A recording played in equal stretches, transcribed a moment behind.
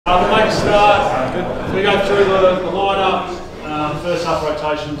To make a start, we go through the lineup, first half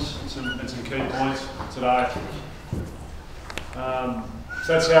rotations and some key points today.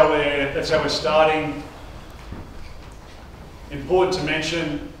 So that's how we're starting. Important to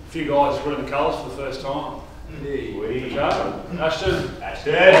mention, a few guys have put in the colours for the first time. Okay. Ashton.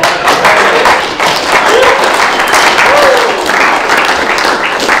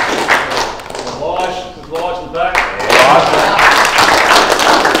 Elijah in the back.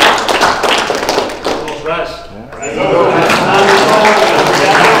 Raz.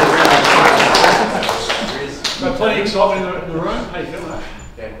 Got plenty of excitement in the room. How you feeling, Ash?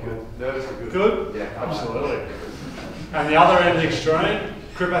 Yeah, good. Nervous but good. Good? Yeah, absolutely. And the other end of the extreme,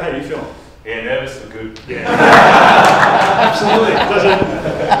 Cripper, how are you feeling? Yeah, nervous but good. Yeah. Absolutely.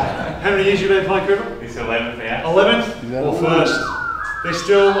 How many years have you been playing Cripper? It's 11th now. 11th or first? There's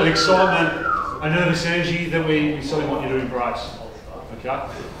still an excitement, a nervous energy that we certainly want you to embrace. Okay?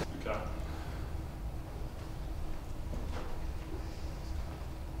 Okay.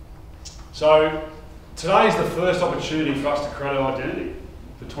 So, today is the first opportunity for us to create an identity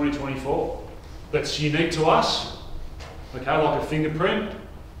for 2024 that's unique to us, okay, like a fingerprint,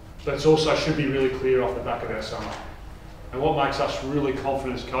 but it also should be really clear off the back of our summer. And what makes us really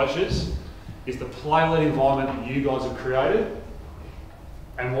confident as coaches is the play-led environment that you guys have created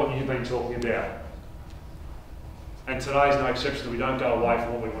and what you've been talking about. And today is no exception that we don't go away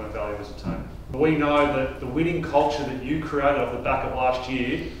from what we want to value as a team. We know that the winning culture that you created off the back of last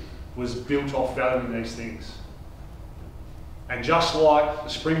year was built off valuing these things. And just like the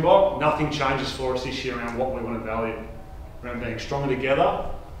Springbok, nothing changes for us this year around what we want to value, around being stronger together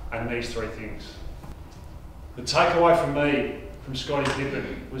and these three things. The takeaway from me, from Scotty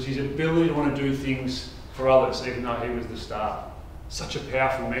Pippen, was his ability to want to do things for others, even though he was the star. Such a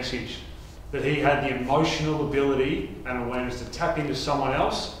powerful message, that he had the emotional ability and awareness to tap into someone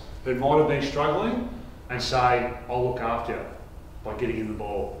else who might have been struggling and say, I'll look after you by getting in the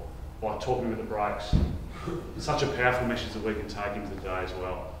ball, by talking with the breaks. Such a powerful message that we can take into the day as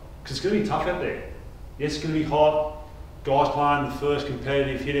well. Because it's going to be tough out there. Yes, it's going to be hot. Guys playing the first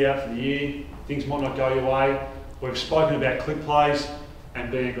competitive hit out for the year. Things might not go your way. We've spoken about click plays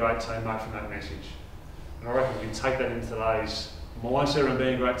and being a great teammate from that message. And I reckon we can take that into today's mindset around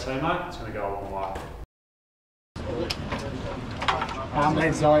being a great teammate. It's going to go a long way.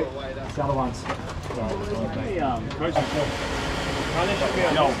 Sorry, it's the other ones.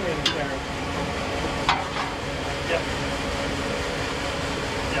 Yep. Yep.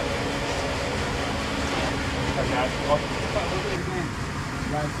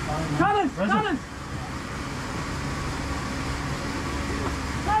 Cannon!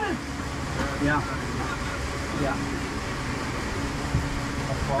 Yeah. Yeah.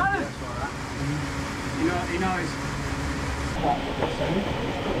 Cannon! He knows.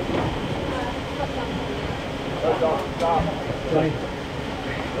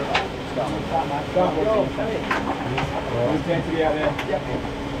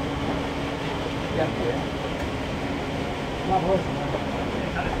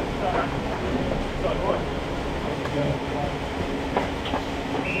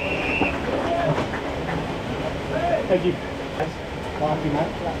 Thank you. Clarky,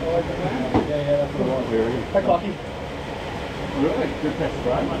 mate. Yeah, that's what I was. Hey, Clarky. Really? Good test,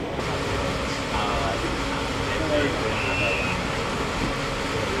 right, mate?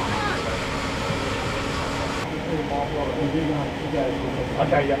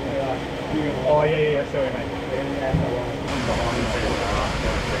 Okay, yeah. Oh, yeah, sorry, mate.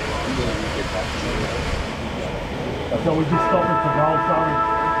 So we just stop it for goal, sorry.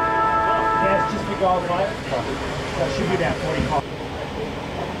 Yeah, it's just for goal, mate. So it should be about 45.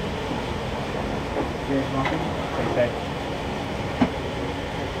 Cheers, Martin. Thanks,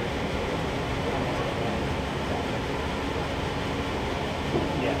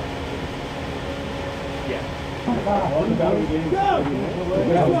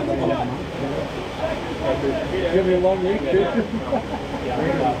 Give me a long week, too. That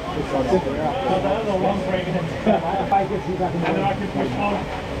was a long break. And then I can push on.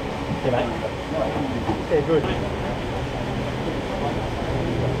 Yeah, good.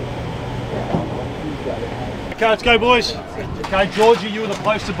 Okay, let's go, boys. Okay, Georgie, you were the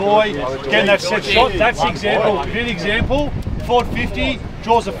poster boy. Getting that set shot. That's the example. If you're the example, forward 50,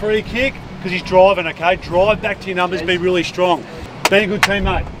 draws a free kick because he's driving, okay? Drive back to your numbers, be really strong. Be a good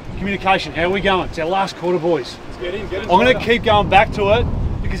teammate. Communication, how are we going? It's our last quarter, boys. I'm going to keep going back to it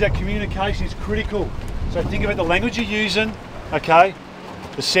because that communication is critical. So think about the language you're using, okay?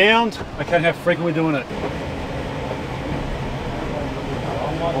 The sound, okay, and how frequent we're doing it.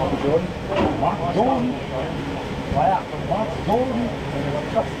 Jordan.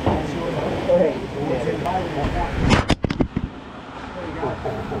 Jordan.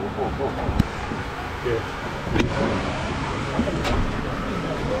 Yeah.